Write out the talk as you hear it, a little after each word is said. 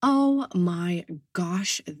Oh my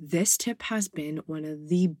gosh, this tip has been one of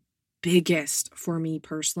the biggest for me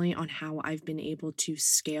personally on how I've been able to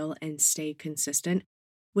scale and stay consistent,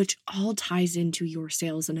 which all ties into your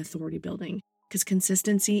sales and authority building because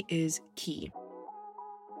consistency is key.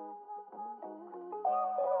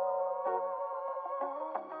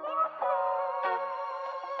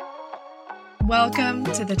 Welcome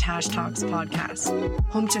to the Tash Talks podcast,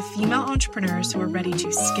 home to female entrepreneurs who are ready to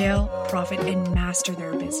scale, profit, and master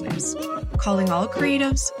their business. Calling all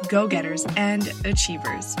creatives, go-getters, and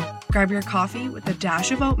achievers. Grab your coffee with a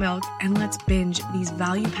dash of oat milk and let's binge these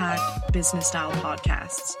value-packed business-style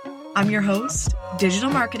podcasts. I'm your host, digital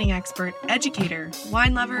marketing expert, educator,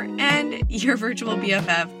 wine lover, and your virtual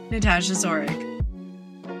BFF, Natasha Zorik.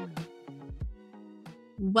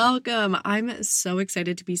 Welcome. I'm so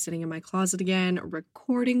excited to be sitting in my closet again,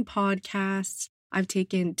 recording podcasts. I've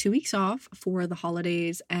taken 2 weeks off for the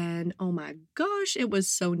holidays and oh my gosh, it was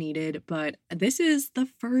so needed. But this is the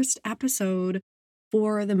first episode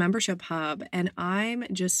for the Membership Hub and I'm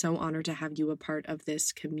just so honored to have you a part of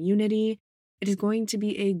this community. It is going to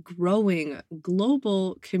be a growing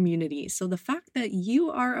global community. So the fact that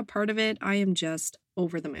you are a part of it, I am just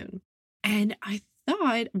over the moon. And I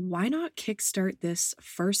thought, why not kickstart this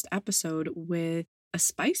first episode with a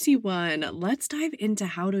spicy one? Let's dive into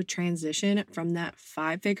how to transition from that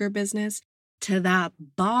 5-figure business to that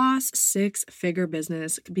boss 6-figure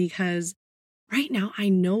business, because right now I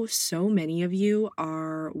know so many of you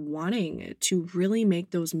are wanting to really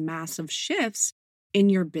make those massive shifts in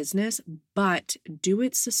your business, but do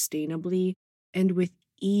it sustainably and with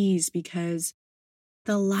ease, because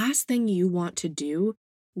the last thing you want to do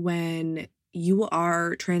when you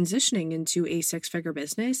are transitioning into a 6-figure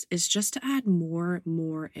business is just to add more,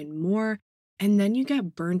 and more. And then you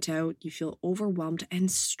get burnt out, you feel overwhelmed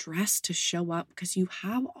and stressed to show up because you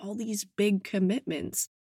have all these big commitments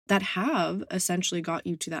that have essentially got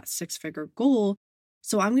you to that 6-figure goal.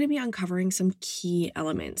 So I'm going to be uncovering some key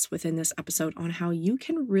elements within this episode on how you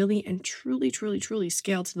can really and truly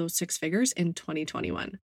scale to those 6 figures in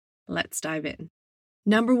 2021. Let's dive in.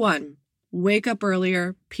 Number 1. Wake up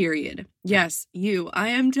earlier, period. Yes, you. I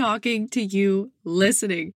am talking to you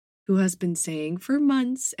listening, who has been saying for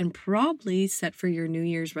months and probably set for your New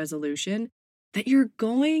Year's resolution that you're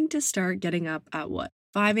going to start getting up at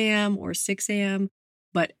 5 a.m. or 6 a.m.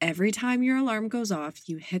 But every time your alarm goes off,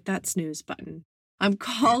 you hit that snooze button. I'm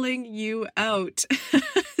calling you out.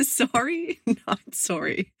 Sorry, not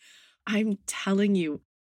sorry. I'm telling you,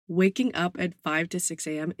 waking up at 5 to 6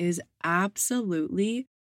 a.m. is absolutely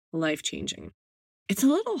life-changing. It's a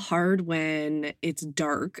little hard when it's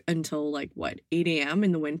dark until 8 a.m.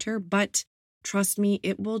 in the winter, but trust me,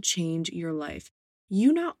 it will change your life.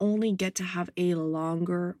 You not only get to have a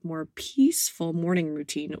longer, more peaceful morning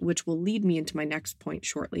routine, which will lead me into my next point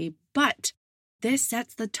shortly, but this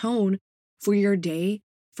sets the tone for your day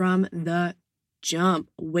from the jump.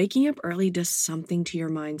 Waking up early does something to your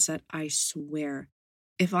mindset, I swear.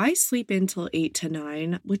 If I sleep until 8 to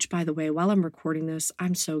 9, which by the way, while I'm recording this,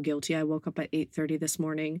 I'm so guilty. I woke up at 8:30 this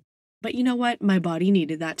morning. But you know what? My body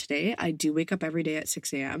needed that today. I do wake up every day at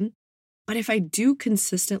 6 a.m. But if I do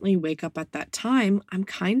consistently wake up at that time, I'm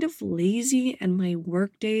kind of lazy and my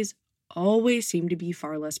work days always seem to be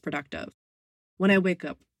far less productive. When I wake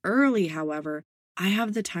up early, however, I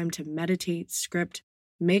have the time to meditate, script,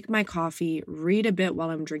 make my coffee, read a bit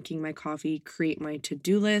while I'm drinking my coffee, create my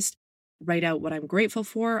to-do list, write out what I'm grateful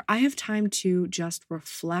for. I have time to just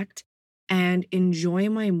reflect and enjoy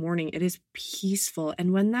my morning. It is peaceful.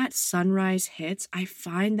 And when that sunrise hits, I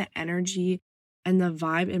find the energy and the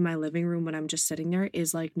vibe in my living room when I'm just sitting there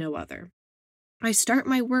is like no other. I start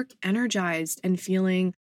my work energized and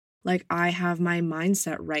feeling like I have my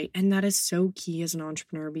mindset right. And that is so key as an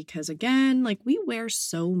entrepreneur because again, we wear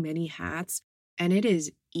so many hats and it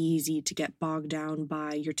is easy to get bogged down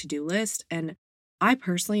by your to-do list. And I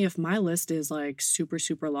personally, if my list is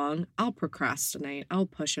super long, I'll procrastinate, I'll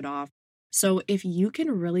push it off. So if you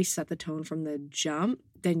can really set the tone from the jump,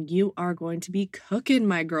 then you are going to be cooking,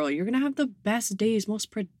 my girl. You're going to have the best days,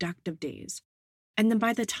 most productive days. And then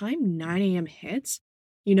by the time 9 a.m. hits,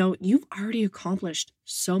 you've already accomplished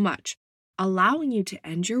so much, allowing you to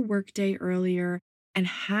end your workday earlier and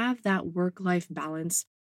have that work-life balance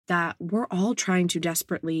that we're all trying to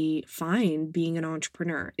desperately find being an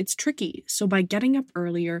entrepreneur. It's tricky. So by getting up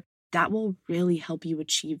earlier, that will really help you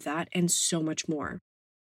achieve that and so much more.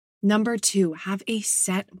 Number 2, have a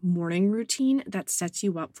set morning routine that sets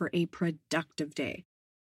you up for a productive day.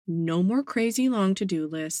 No more crazy long to-do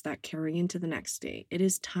lists that carry into the next day. It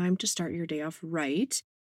is time to start your day off right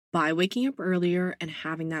by waking up earlier and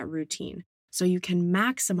having that routine so you can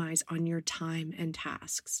maximize on your time and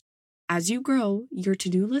tasks. As you grow, your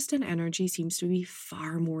to-do list and energy seems to be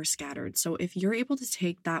far more scattered. So if you're able to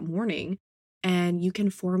take that morning and you can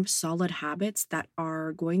form solid habits that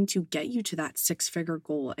are going to get you to that six-figure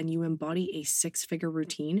goal and you embody a six-figure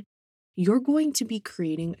routine, you're going to be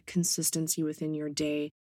creating consistency within your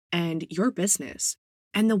day and your business.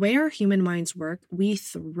 And the way our human minds work, we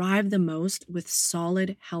thrive the most with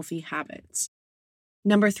solid, healthy habits.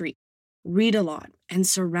 Number 3, read a lot and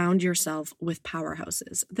surround yourself with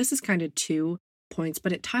powerhouses. This is kind of 2 points,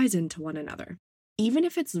 but it ties into one another. Even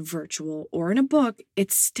if it's virtual or in a book,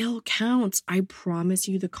 it still counts. I promise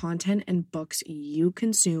you, the content and books you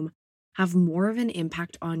consume have more of an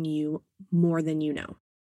impact on you more than you know.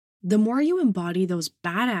 The more you embody those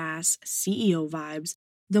badass CEO vibes,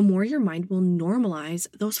 the more your mind will normalize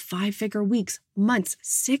those 5-figure weeks, months,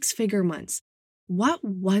 6-figure months. What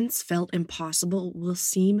once felt impossible will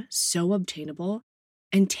seem so obtainable,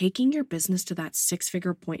 and taking your business to that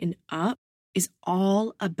 6-figure point and up is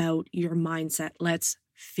all about your mindset. Let's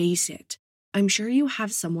face it. I'm sure you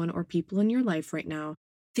have someone or people in your life right now,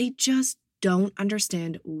 they just don't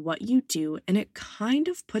understand what you do, and it kind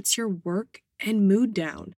of puts your work and mood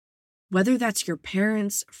down. Whether that's your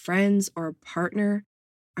parents, friends, or a partner,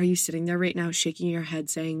 are you sitting there right now shaking your head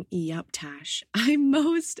saying, "Yep, Tash, I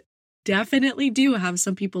most definitely do have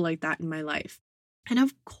some people like that in my life." And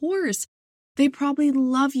of course, they probably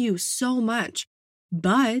love you so much,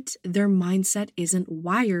 but their mindset isn't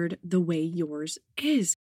wired the way yours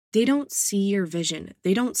is. They don't see your vision.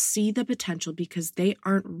 They don't see the potential because they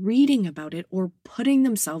aren't reading about it or putting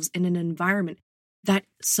themselves in an environment that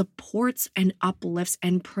supports and uplifts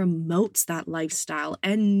and promotes that lifestyle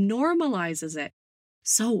and normalizes it.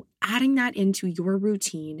 So adding that into your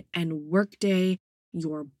routine and workday,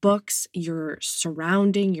 your books, your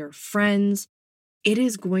surrounding, your friends, it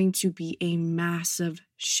is going to be a massive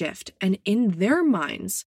shift. And in their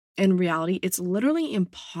minds, in reality, it's literally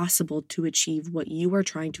impossible to achieve what you are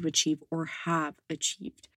trying to achieve or have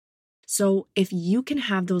achieved. So if you can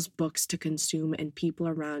have those books to consume and people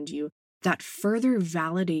around you, that further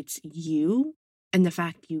validates you, and the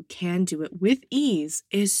fact you can do it with ease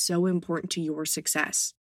is so important to your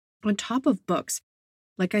success. On top of books,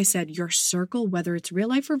 like I said, your circle, whether it's real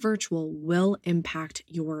life or virtual, will impact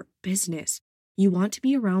your business. You want to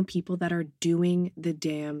be around people that are doing the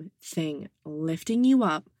damn thing, lifting you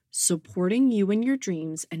up, supporting you in your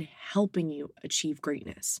dreams, and helping you achieve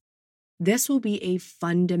greatness. This will be a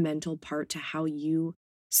fundamental part to how you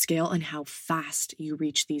scale and how fast you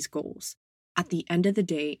reach these goals. At the end of the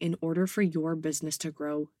day, in order for your business to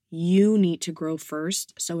grow, you need to grow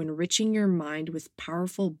first. So enriching your mind with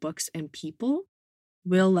powerful books and people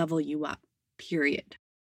will level you up, period.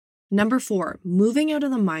 Number 4, moving out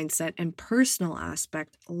of the mindset and personal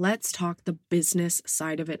aspect, let's talk the business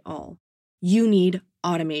side of it all. You need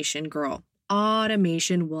automation, girl.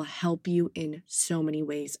 Automation will help you in so many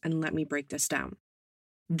ways, and let me break this down.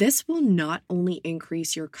 This will not only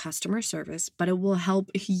increase your customer service, but it will help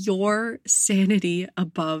your sanity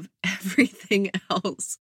above everything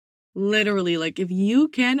else. Literally, like if you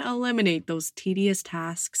can eliminate those tedious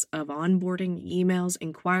tasks of onboarding, emails,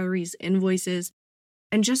 inquiries, invoices,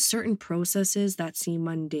 and just certain processes that seem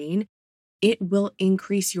mundane, it will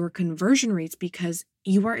increase your conversion rates because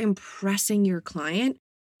you are impressing your client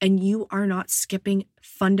and you are not skipping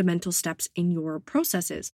fundamental steps in your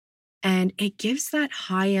processes. And it gives that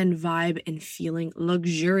high-end vibe and feeling,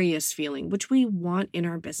 luxurious feeling, which we want in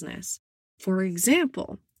our business. For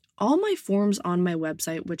example, all my forms on my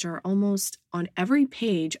website, which are almost on every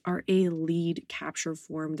page, are a lead capture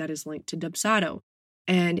form that is linked to Dubsado.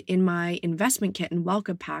 And in my investment kit and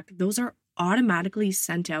welcome pack, those are automatically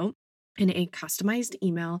sent out in a customized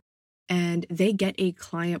email, and they get a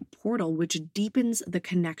client portal, which deepens the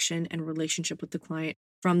connection and relationship with the client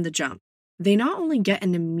from the jump. They not only get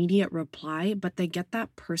an immediate reply, but they get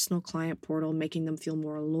that personal client portal, making them feel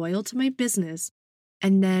more loyal to my business.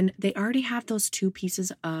 And then they already have those 2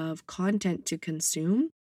 pieces of content to consume,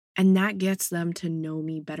 and that gets them to know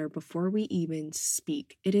me better before we even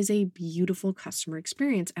speak. It is a beautiful customer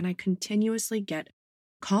experience, and I continuously get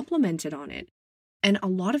complimented on it. And a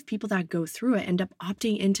lot of people that go through it end up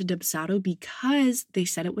opting into Dubsado because they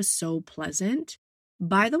said it was so pleasant.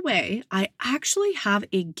 By the way, I actually have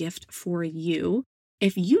a gift for you.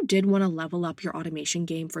 If you did want to level up your automation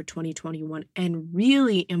game for 2021 and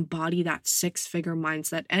really embody that 6-figure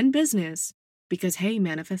mindset and business, because hey,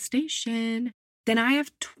 manifestation, then I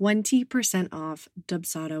have 20% off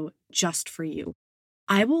Dubsado just for you.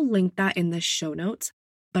 I will link that in the show notes,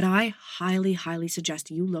 but I highly, highly suggest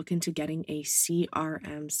you look into getting a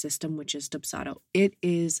CRM system, which is Dubsado. It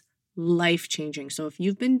is life-changing. So if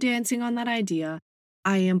you've been dancing on that idea,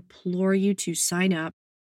 I implore you to sign up.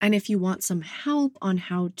 And if you want some help on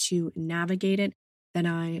how to navigate it, then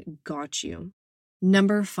I got you.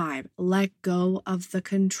 Number 5, let go of the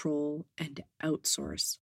control and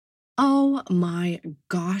outsource. Oh my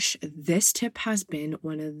gosh, this tip has been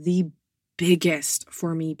one of the biggest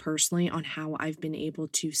for me personally on how I've been able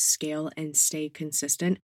to scale and stay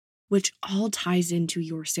consistent, which all ties into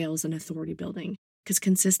your sales and authority building because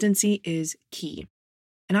consistency is key.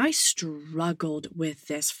 And I struggled with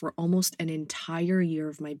this for almost an entire year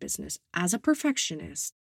of my business. As a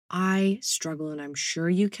perfectionist, I struggle, and I'm sure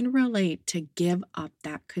you can relate, to give up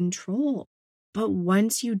that control. But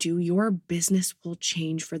once you do, your business will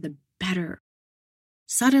change for the better.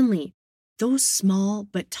 Suddenly, those small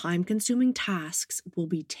but time consuming tasks will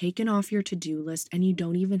be taken off your to do list, and you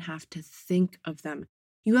don't even have to think of them.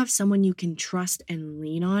 You have someone you can trust and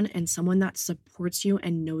lean on, and someone that supports you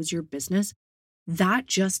and knows your business. That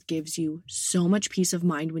just gives you so much peace of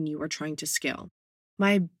mind when you are trying to scale.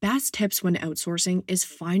 My best tips when outsourcing is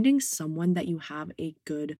finding someone that you have a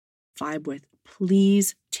good vibe with.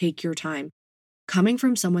 Please take your time. Coming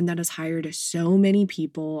from someone that has hired so many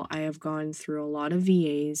people, I have gone through a lot of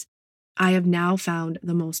VAs. I have now found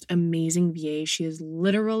the most amazing VA. She is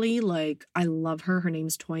literally like, I love her. Her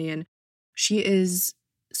name's Toyin. She is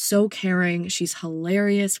so caring. She's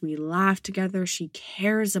hilarious. We laugh together. She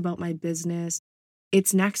cares about my business.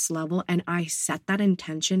 It's next level. And I set that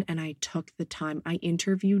intention and I took the time. I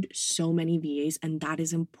interviewed so many VAs, and that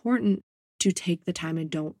is important, to take the time and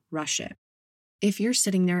don't rush it. If you're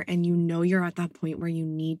sitting there and you know you're at that point where you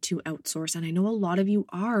need to outsource, and I know a lot of you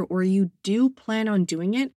are, or you do plan on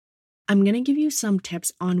doing it, I'm going to give you some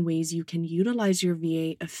tips on ways you can utilize your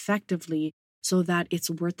VA effectively so that it's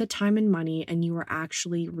worth the time and money and you are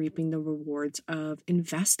actually reaping the rewards of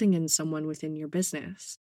investing in someone within your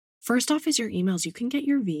business. First off is your emails. You can get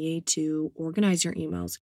your VA to organize your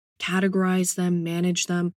emails, categorize them, manage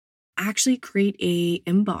them. Actually create a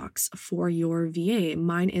inbox for your VA.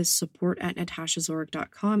 Mine is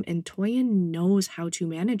support@natashazorek.com, and Toyin knows how to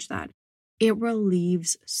manage that. It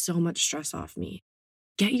relieves so much stress off me.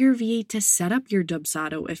 Get your VA to set up your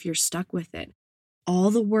Dubsado if you're stuck with it.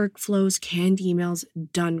 All the workflows, canned emails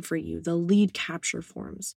done for you, the lead capture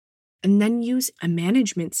forms. And then use a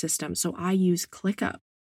management system. So I use ClickUp.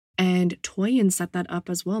 And Toyin set that up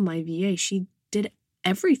as well, my VA. She did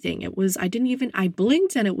everything. I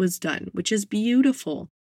blinked and it was done, which is beautiful.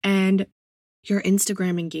 And your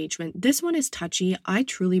Instagram engagement. This one is touchy. I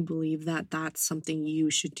truly believe that that's something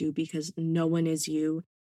you should do because no one is you.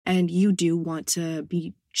 And you do want to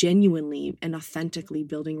be genuinely and authentically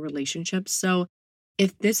building relationships. So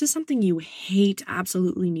if this is something you hate,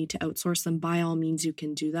 absolutely need to outsource, then by all means you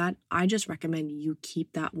can do that. I just recommend you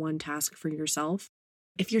keep that one task for yourself.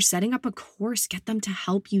 If you're setting up a course, get them to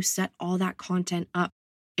help you set all that content up.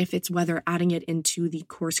 If it's whether adding it into the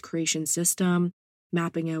course creation system,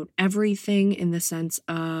 mapping out everything in the sense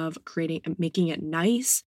of making it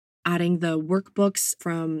nice, adding the workbooks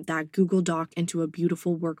from that Google Doc into a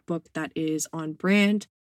beautiful workbook that is on brand.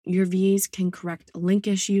 Your VAs can correct link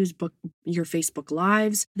issues, book your Facebook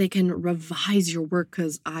Lives. They can revise your work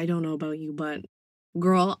because I don't know about you, but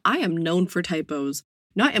girl, I am known for typos.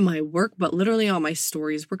 Not in my work, but literally on my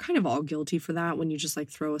stories. We're kind of all guilty for that when you just like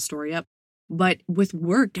throw a story up. But with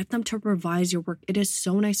work, get them to revise your work. It is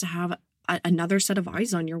so nice to have another set of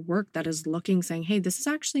eyes on your work that is looking, saying, hey, this is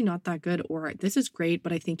actually not that good, or this is great,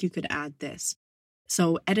 but I think you could add this.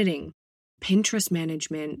 So editing, Pinterest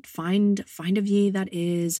management, find a VA that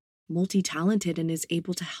is multi-talented and is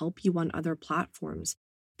able to help you on other platforms.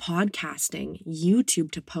 Podcasting,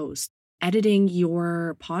 YouTube to post, editing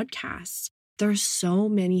your podcasts. There's so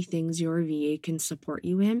many things your VA can support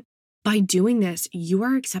you in. By doing this, you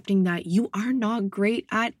are accepting that you are not great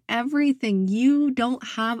at everything. You don't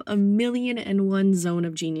have 1,000,001 zone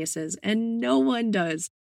of geniuses, and no one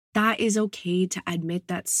does. That is okay to admit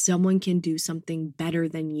that someone can do something better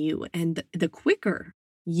than you. And the quicker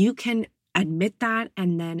you can admit that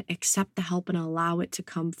and then accept the help and allow it to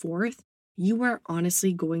come forth, you are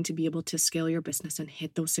honestly going to be able to scale your business and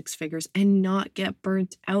hit those 6 figures and not get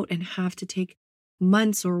burnt out and have to take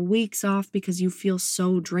months or weeks off because you feel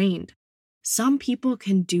so drained. Some people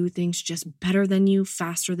can do things just better than you,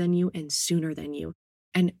 faster than you, and sooner than you.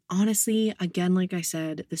 And honestly, again, like I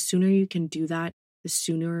said, the sooner you can do that, the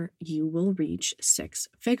sooner you will reach 6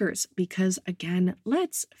 figures. Because again,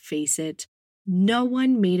 let's face it, no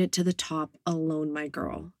one made it to the top alone, my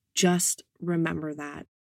girl. Just remember that.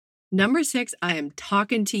 Number 6, I am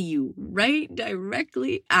talking to you right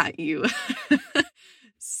directly at you.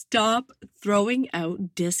 Stop throwing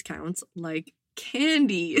out discounts like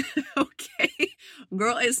candy. Okay,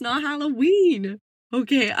 girl, it's not Halloween.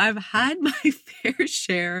 Okay, I've had my fair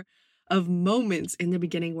share of moments in the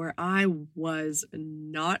beginning where I was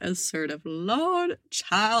not assertive. Lord,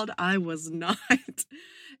 child, I was not.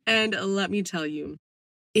 And let me tell you,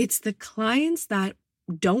 it's the clients that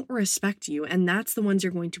don't respect you, and that's the ones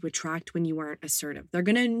you're going to attract when you aren't assertive. They're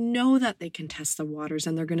going to know that they can test the waters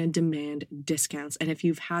and they're going to demand discounts. And if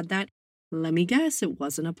you've had that, let me guess, it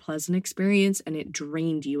wasn't a pleasant experience and it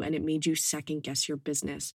drained you and it made you second guess your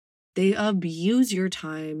business. They abuse your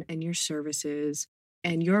time and your services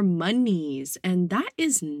and your monies. And that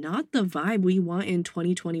is not the vibe we want in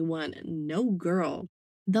 2021. No, girl.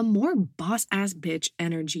 The more boss ass bitch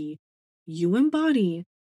energy you embody,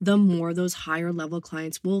 the more those higher level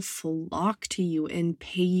clients will flock to you and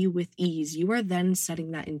pay you with ease. You are then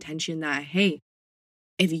setting that intention that, hey,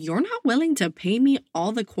 if you're not willing to pay me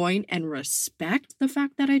all the coin and respect the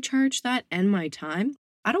fact that I charge that and my time,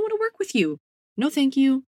 I don't want to work with you. No, thank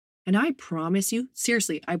you. And I promise you,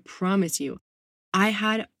 seriously, I promise you, I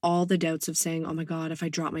had all the doubts of saying, oh my God, if I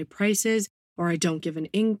drop my prices or I don't give an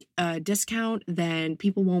discount, then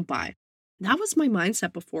people won't buy. That was my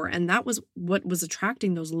mindset before. And that was what was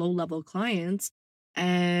attracting those low level clients.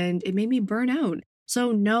 And it made me burn out.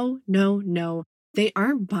 So no, no, no. They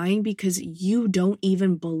aren't buying because you don't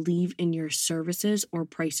even believe in your services or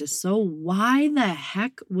prices. So why the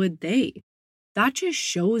heck would they? That just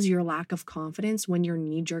shows your lack of confidence when your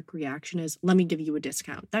knee-jerk reaction is, let me give you a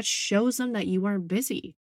discount. That shows them that you aren't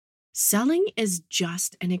busy. Selling is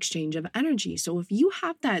just an exchange of energy. So if you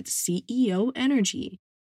have that CEO energy,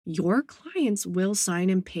 your clients will sign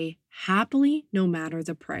and pay happily no matter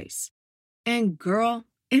the price. And girl,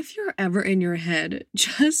 if you're ever in your head,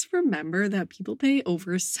 just remember that people pay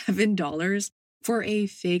over $7 for a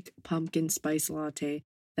fake pumpkin spice latte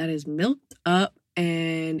that is milked up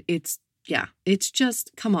and it's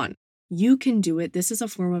just, come on. You can do it. This is a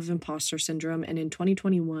form of imposter syndrome. And in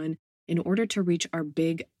 2021, in order to reach our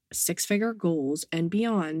big 6-figure goals and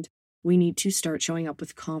beyond, we need to start showing up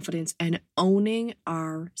with confidence and owning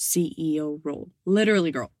our CEO role.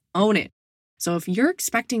 Literally, girl, own it. So if you're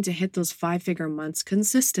expecting to hit those 5-figure months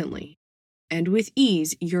consistently and with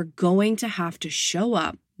ease, you're going to have to show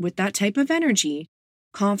up with that type of energy,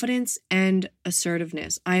 confidence, and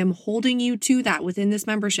assertiveness. I am holding you to that within this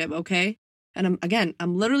membership, okay? And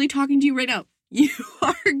I'm literally talking to you right now. You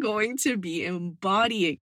are going to be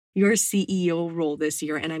embodying your CEO role this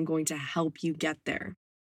year, and I'm going to help you get there.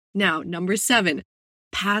 Now, number 7,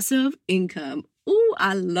 passive income. Ooh,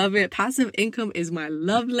 I love it. Passive income is my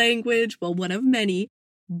love language. Well, one of many,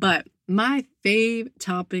 but my fave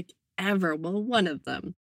topic ever. Well, one of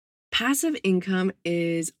them. Passive income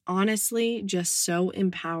is honestly just so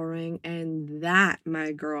empowering. And that,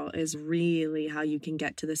 my girl, is really how you can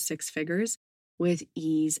get to the 6 figures with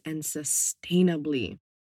ease and sustainably.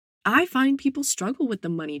 I find people struggle with the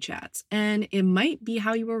money chats, and it might be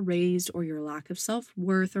how you were raised or your lack of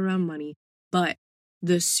self-worth around money, but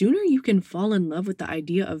the sooner you can fall in love with the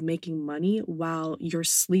idea of making money while you're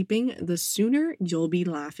sleeping, the sooner you'll be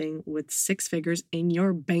laughing with 6 figures in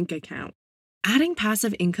your bank account. Adding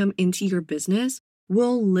passive income into your business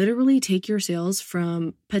will literally take your sales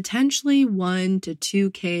from potentially 1 to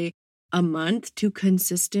 2K a month to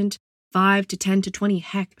consistent 5 to 10 to 20,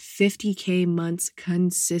 heck, 50K months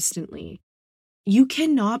consistently. You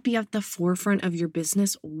cannot be at the forefront of your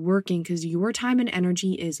business working because your time and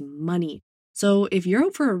energy is money. So if you're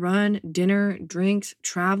out for a run, dinner, drinks,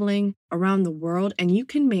 traveling around the world, and you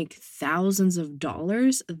can make thousands of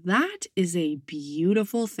dollars, that is a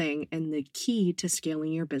beautiful thing and the key to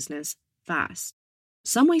scaling your business fast.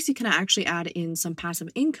 Some ways you can actually add in some passive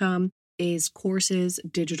income is courses,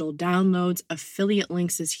 digital downloads, affiliate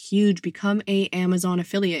links is huge. Become a Amazon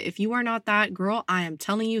affiliate. If you are not that, girl, I am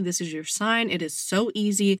telling you, this is your sign. It is so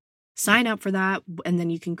easy. Sign up for that, and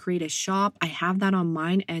then you can create a shop. I have that on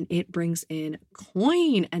mine, and it brings in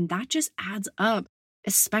coin, and that just adds up.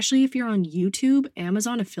 Especially if you're on YouTube,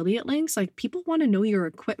 Amazon affiliate links, like people want to know your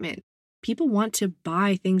equipment. People want to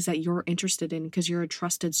buy things that you're interested in because you're a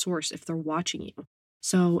trusted source if they're watching you.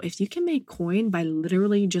 So if you can make coin by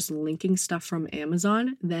literally just linking stuff from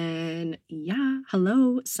Amazon, then yeah,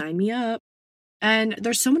 hello, sign me up. And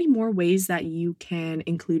there's so many more ways that you can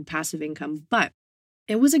include passive income, but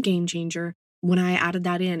it was a game changer when I added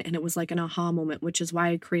that in, and it was like an aha moment, which is why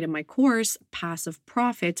I created my course, Passive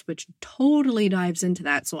Profits, which totally dives into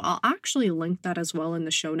that. So I'll actually link that as well in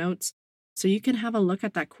the show notes. So you can have a look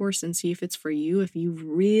at that course and see if it's for you. If you've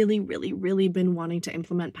really, really, really been wanting to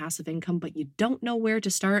implement passive income, but you don't know where to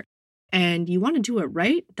start and you want to do it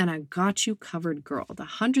right, then I got you covered, girl. The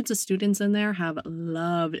hundreds of students in there have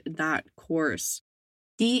loved that course.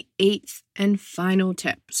 The eighth and final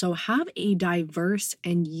tip. So have a diverse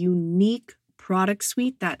and unique product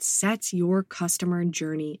suite that sets your customer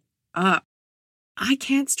journey up. I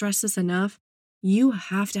can't stress this enough. You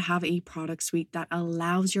have to have a product suite that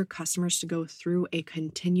allows your customers to go through a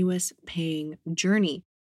continuous paying journey.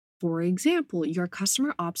 For example, your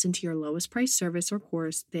customer opts into your lowest price service or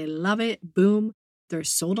course. They love it. Boom. They're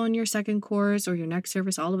sold on your second course or your next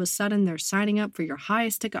service. All of a sudden, they're signing up for your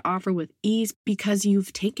highest ticket offer with ease because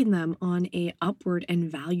you've taken them on a upward and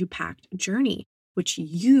value-packed journey, which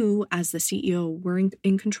you, as the CEO, were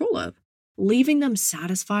in control of, leaving them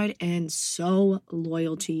satisfied and so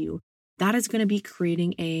loyal to you. That is going to be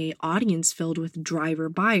creating an audience filled with driver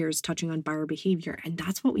buyers, touching on buyer behavior. And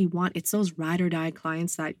that's what we want. It's those ride or die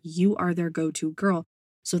clients that you are their go-to girl.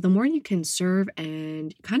 So the more you can serve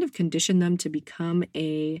and kind of condition them to become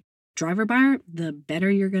a driver buyer, the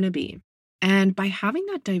better you're going to be. And by having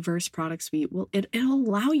that diverse product suite, well, it'll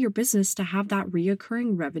allow your business to have that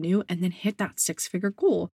reoccurring revenue and then hit that six-figure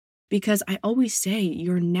goal. Because I always say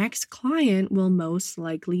your next client will most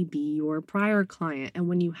likely be your prior client. And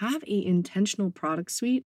when you have an intentional product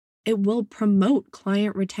suite, it will promote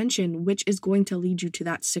client retention, which is going to lead you to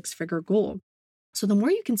that six-figure goal. So the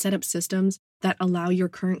more you can set up systems that allow your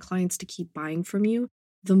current clients to keep buying from you,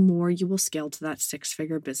 the more you will scale to that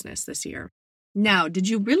six-figure business this year. Now, did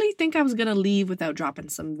you really think I was going to leave without dropping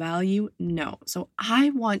some value? No. So I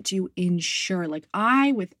want to ensure,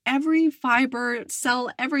 with every fiber,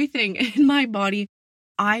 cell, everything in my body,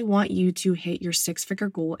 I want you to hit your six-figure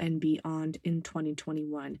goal and beyond in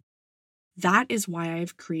 2021. That is why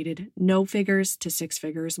I've created No Figures to Six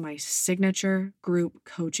Figures, my signature group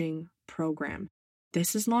coaching program.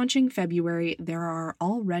 This is launching February. There are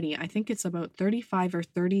already, I think it's about 35 or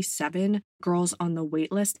 37 girls on the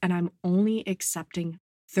wait list, and I'm only accepting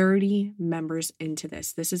 30 members into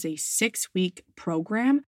this. This is a 6-week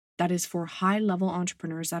program that is for high-level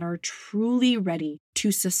entrepreneurs that are truly ready to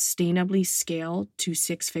sustainably scale to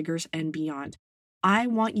six figures and beyond. I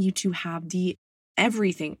want you to have the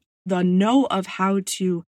everything, the know of how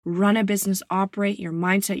to run a business, operate your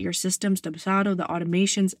mindset, your systems, the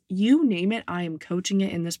automations, you name it. I am coaching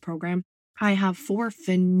it in this program. I have 4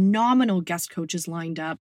 phenomenal guest coaches lined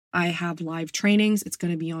up. I have live trainings. It's going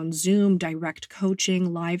to be on Zoom, direct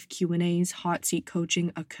coaching, live Q&As, hot seat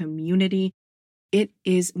coaching, a community. It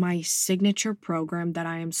is my signature program that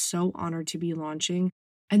I am so honored to be launching.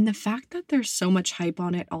 And the fact that there's so much hype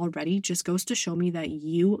on it already just goes to show me that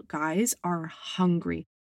you guys are hungry.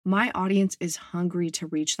 My audience is hungry to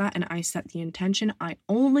reach that, and I set the intention. I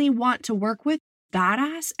only want to work with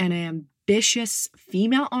badass and ambitious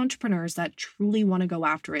female entrepreneurs that truly want to go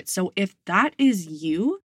after it. So if that is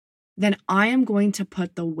you, then I am going to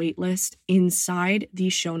put the waitlist inside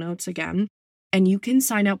these show notes again, and you can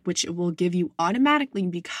sign up, which it will give you automatically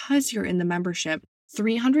because you're in the membership,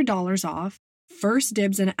 $300 off, first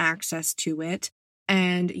dibs and access to it.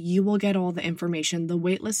 And you will get all the information. The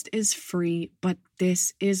waitlist is free, but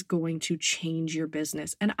this is going to change your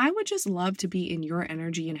business. And I would just love to be in your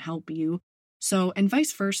energy and help you. So, and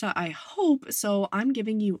vice versa, I hope. So I'm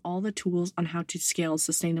giving you all the tools on how to scale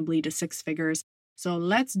sustainably to six figures. So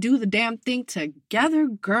let's do the damn thing together,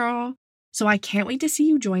 girl. So I can't wait to see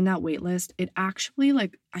you join that waitlist. It actually,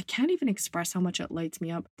 I can't even express how much it lights me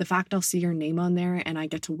up. The fact I'll see your name on there and I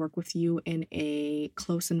get to work with you in a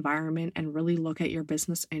close environment and really look at your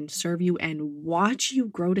business and serve you and watch you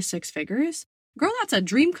grow to six figures. Girl, that's a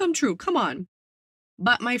dream come true. Come on.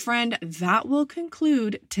 But my friend, that will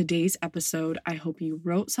conclude today's episode. I hope you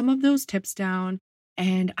wrote some of those tips down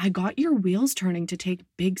and I got your wheels turning to take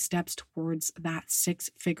big steps towards that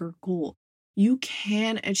six-figure goal. You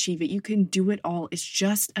can achieve it. You can do it all. It's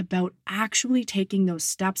just about actually taking those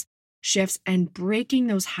steps, shifts, and breaking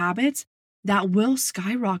those habits that will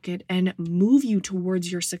skyrocket and move you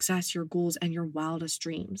towards your success, your goals, and your wildest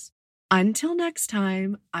dreams. Until next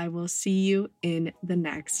time, I will see you in the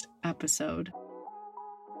next episode.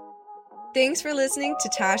 Thanks for listening to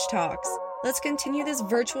Tash Talks. Let's continue this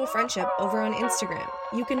virtual friendship over on Instagram.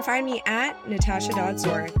 You can find me at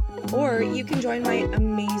natasha.zorek, or you can join my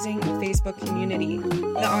amazing Facebook community,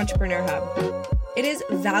 the Entrepreneur Hub. It is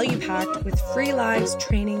value-packed with free lives,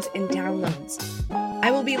 trainings, and downloads. I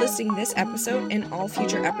will be listing this episode and all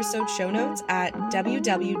future episode show notes at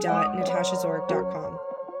www.natashazorek.com.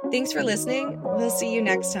 Thanks for listening. We'll see you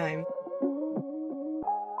next time.